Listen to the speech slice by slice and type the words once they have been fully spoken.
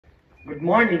Good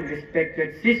morning,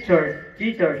 respected sisters,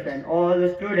 teachers, and all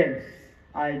the students.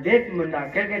 I, Dev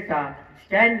Munda Kergeta,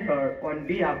 stand here on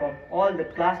behalf of all the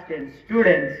class 10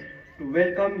 students to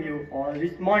welcome you all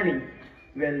this morning.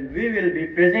 Well, we will be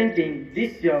presenting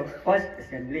this year's first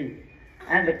assembly.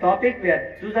 And the topic we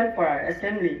have chosen for our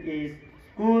assembly is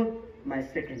School, My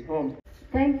Second Home.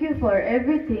 Thank you for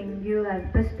everything you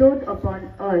have bestowed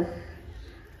upon us.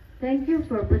 Thank you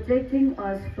for protecting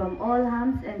us from all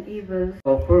harms and evils.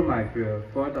 Offer my prayer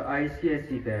for the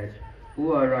ICSE batch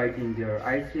who are writing their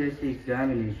ICSE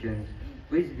examinations,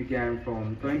 which began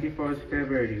from 21st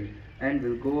February and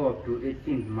will go up to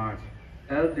 18th March.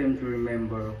 Help them to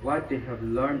remember what they have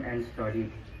learned and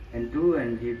studied and do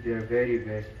and give their very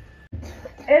best.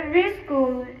 Every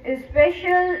school is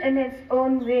special in its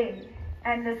own way,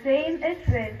 and the same is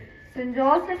with St.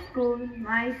 Joseph School,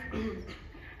 my school.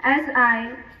 As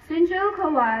I, Sinjal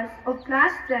Khawas of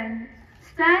class 10,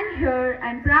 stand here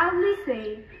and proudly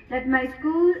say that my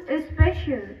school is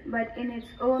special but in its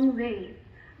own way.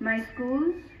 My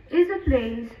school is a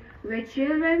place where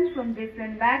children from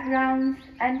different backgrounds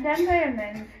and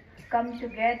temperaments come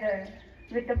together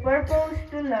with the purpose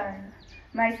to learn.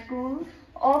 My school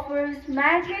offers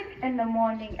magic in the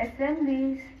morning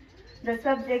assemblies, the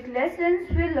subject lessons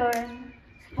we learn,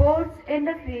 sports in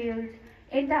the field,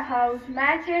 inter-house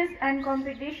matches and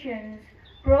competitions,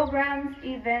 programs,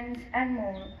 events, and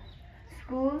more.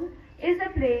 School is a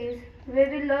place where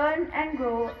we learn and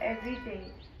grow every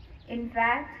day. In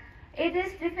fact, it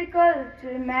is difficult to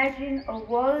imagine a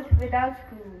world without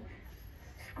schools.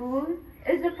 School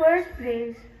is the first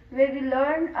place where we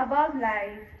learn about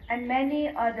life and many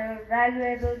other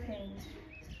valuable things.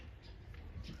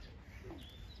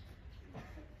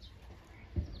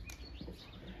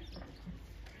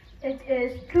 It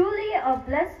is truly a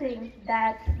blessing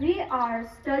that we are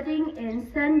studying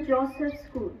in St. Joseph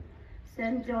School.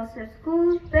 St. Joseph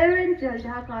School, Parent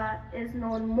Jaldhaka, is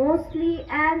known mostly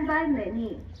and by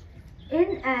many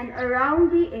in and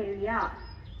around the area,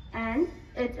 and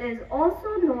it is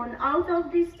also known out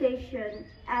of the station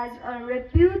as a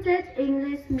reputed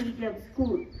English medium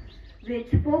school, which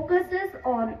focuses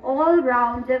on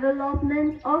all-round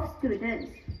development of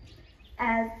students.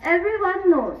 As everyone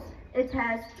knows, it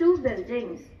has two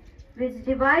buildings, which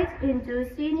divide into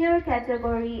senior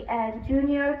category and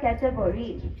junior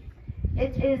category.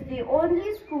 It is the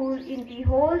only school in the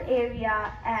whole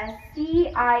area as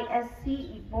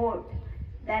CISCE board,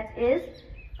 that is,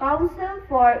 Council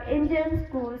for Indian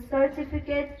School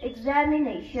Certificate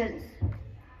Examinations.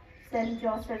 St.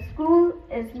 Joseph School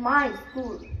is my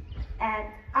school, and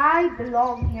I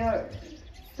belong here.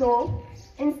 So,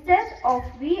 instead of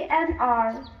we and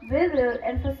our, we will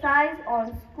emphasize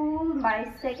on school,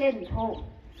 my second home.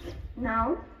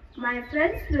 Now, my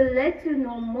friends will let you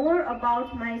know more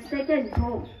about my second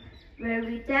home, where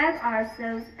we tag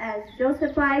ourselves as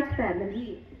Josephite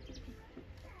family.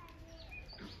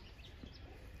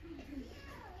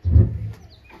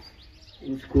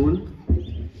 In school,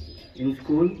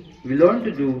 we learn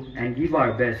to do and give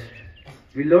our best.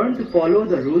 We learn to follow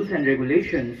the rules and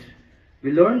regulations.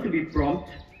 We learn to be prompt.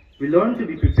 We learn to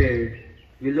be prepared.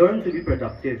 We learn to be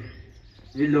productive.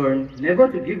 We learn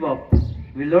never to give up.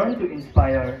 We learn to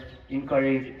inspire,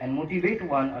 encourage, and motivate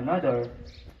one another.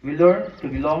 We learn to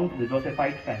belong to the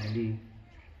Josephite family.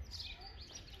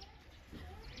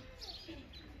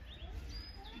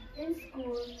 In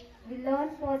school, we learn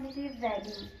positive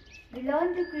values. We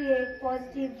learn to create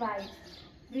positive vibes.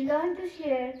 We learn to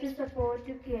share, to support,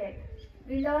 to care.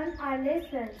 We learn our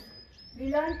lessons. We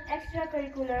learn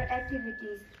extracurricular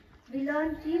activities. We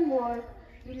learn teamwork.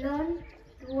 We learn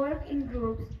to work in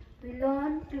groups. We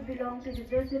learn to belong to the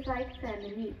Josephite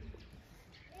family.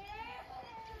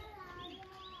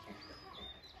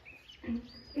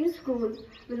 In school,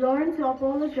 we learn to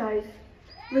apologize.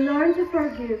 We learn to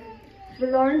forgive. We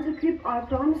learn to keep our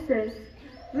promises.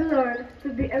 We learn to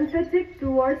be empathetic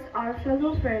towards our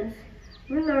fellow friends.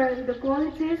 We learn the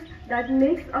qualities that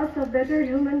makes us a better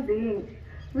human being.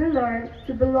 We learn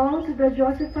to belong to the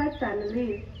Josephite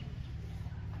family.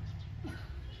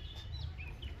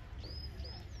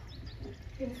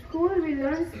 In school, we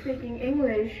learn speaking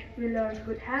English. We learn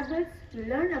good habits. We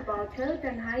learn about health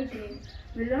and hygiene.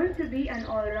 We learn to be an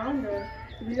all-rounder.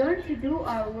 We learn to do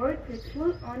our work with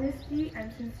full honesty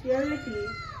and sincerity.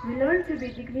 We learn to be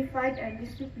dignified and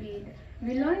disciplined.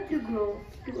 We learn to grow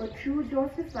to a true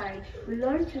Josephite. We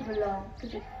learn to belong to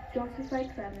the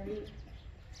Josephite family.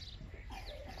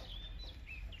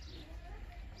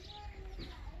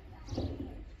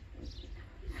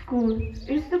 School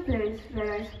is the place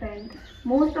where I spend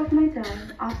most of my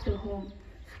time after home.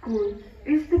 School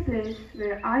is the place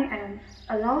where I am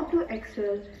allowed to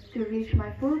excel, to reach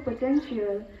my full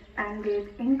potential, and get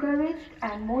encouraged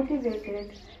and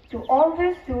motivated to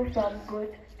always do from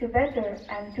good to better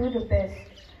and do the best.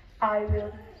 I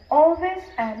will always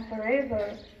and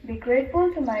forever be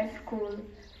grateful to my school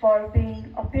for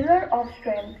being a pillar of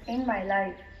strength in my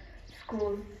life.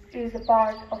 School is a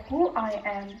part of who I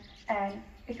am, and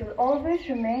it will always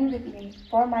remain with me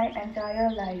for my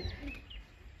entire life.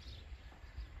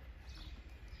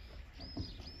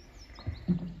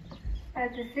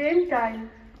 At the same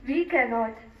time, we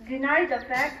cannot deny the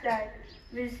fact that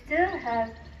we still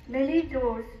have many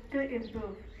doors to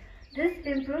improve. These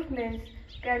improvements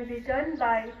can be done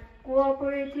by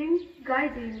cooperating,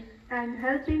 guiding, and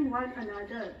helping one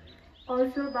another.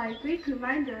 Also by quick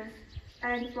reminders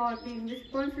and for being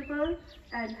responsible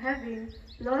and having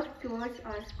love towards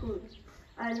our school.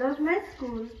 I love my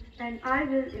school and I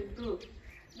will improve.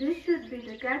 This should be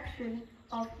the caption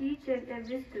of each and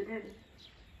every student.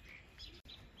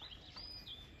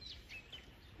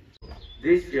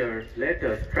 This year, let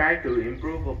us try to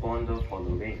improve upon the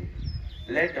following.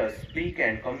 Let us speak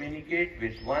and communicate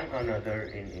with one another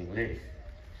in English.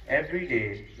 Every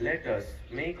day, let us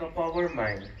make up our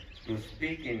mind to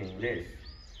speak in English.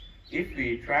 If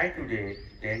we try today,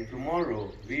 then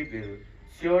tomorrow we will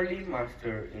surely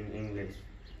master in English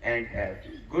and have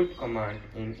good command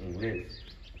in English.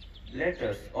 Let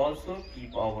us also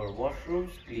keep our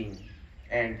washrooms clean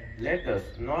and let us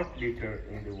not litter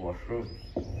in the washrooms.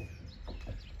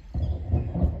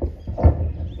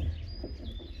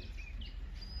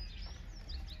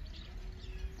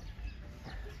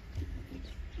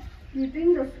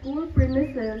 Keeping the school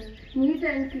premises neat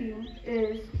and clean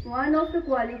is one of the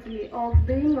qualities of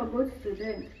being a good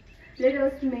student. Let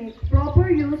us make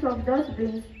proper use of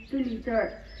dustbins to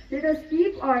litter. Let us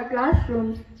keep our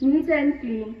classrooms neat and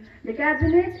clean. The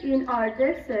cabinets in our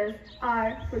desks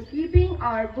are for keeping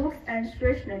our books and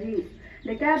stationeries.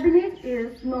 The cabinet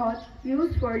is not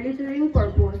used for littering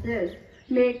purposes.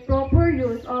 Make proper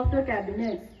use of the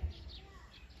cabinets.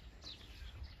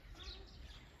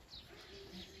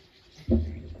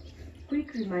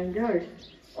 Quick reminders.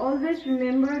 Always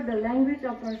remember the language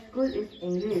of our school is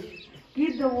English.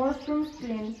 Keep the washrooms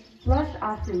clean, flush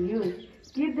after use.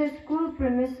 Keep the school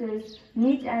premises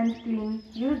neat and clean.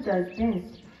 Use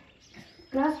dustbins.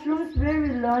 Classrooms where we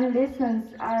learn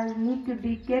lessons need to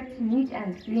be kept neat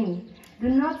and clean. Do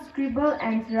not scribble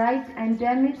and write and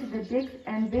damage the desks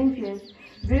and benches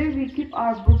where we keep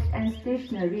our books and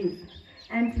stationeries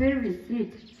and where we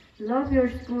sit. Love your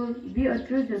school. Be a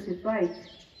true Josephite.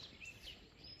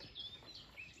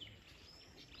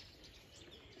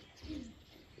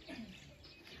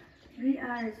 We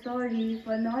are sorry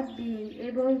for not being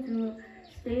able to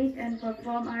stage and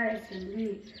perform our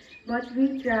assembly, but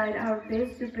we tried our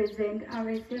best to present our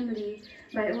assembly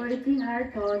by orating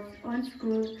our thoughts on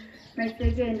school, my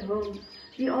second home.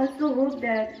 We also hope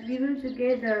that we will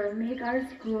together make our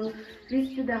school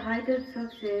reach to the height of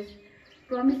success,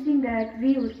 promising that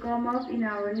we would come up in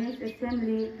our next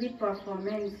assembly with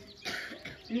performance.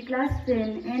 We class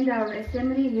 10 end our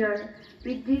assembly here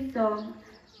with this song,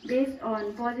 based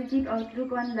on positive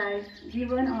outlook on life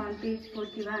given on page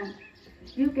 41.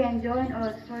 You can join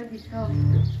us for this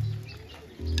song.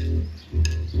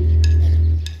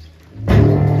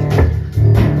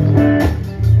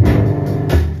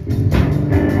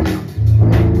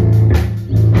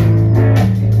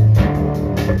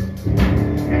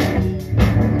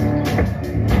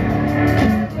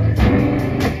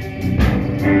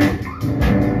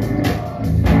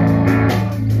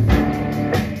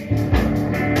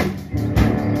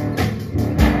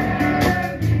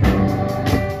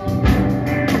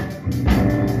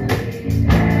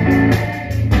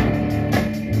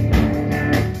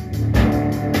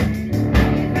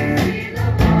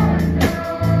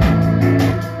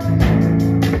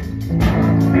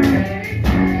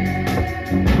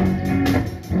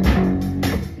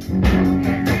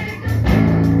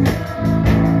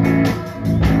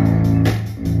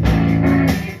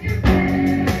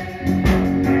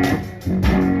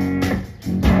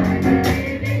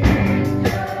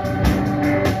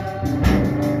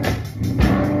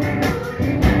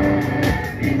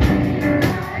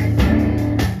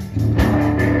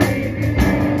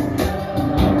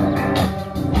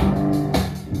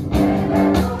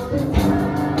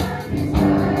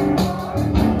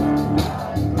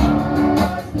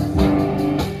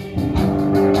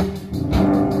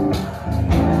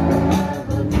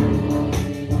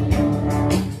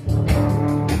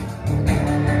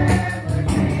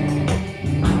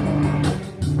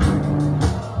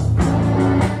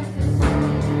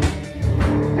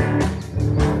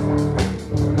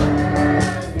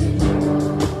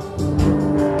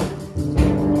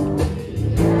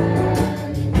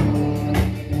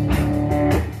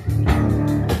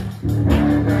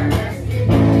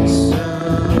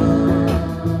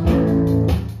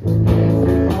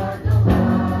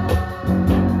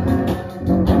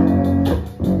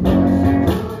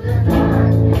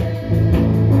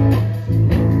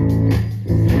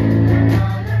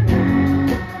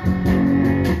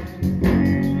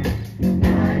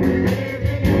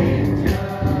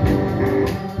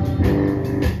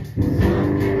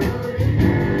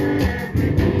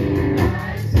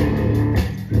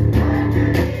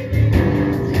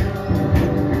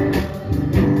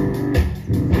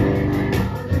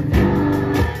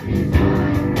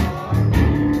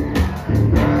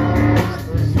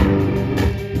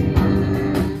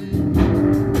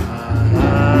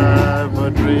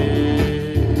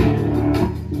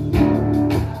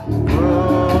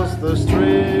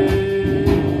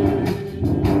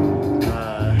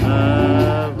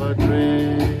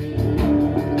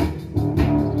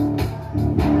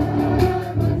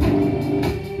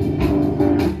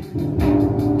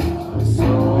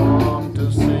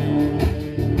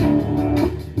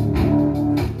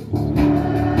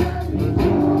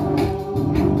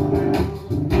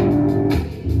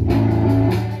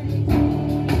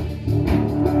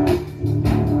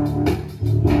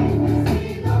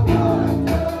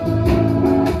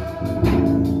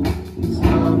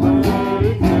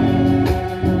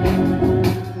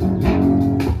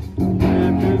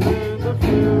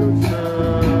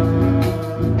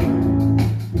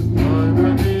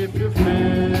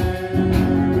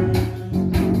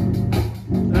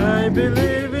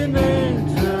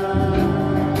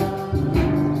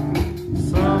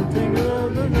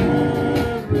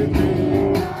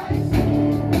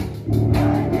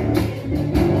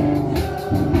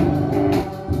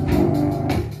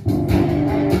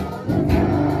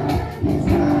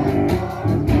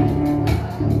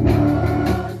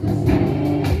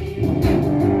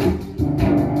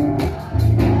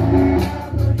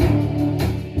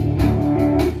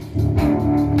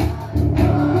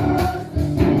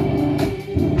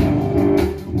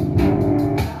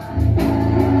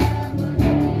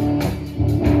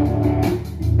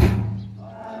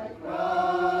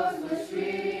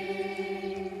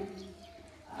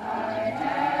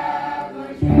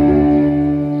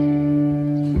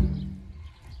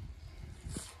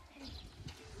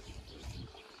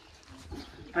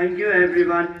 Thank you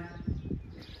everyone.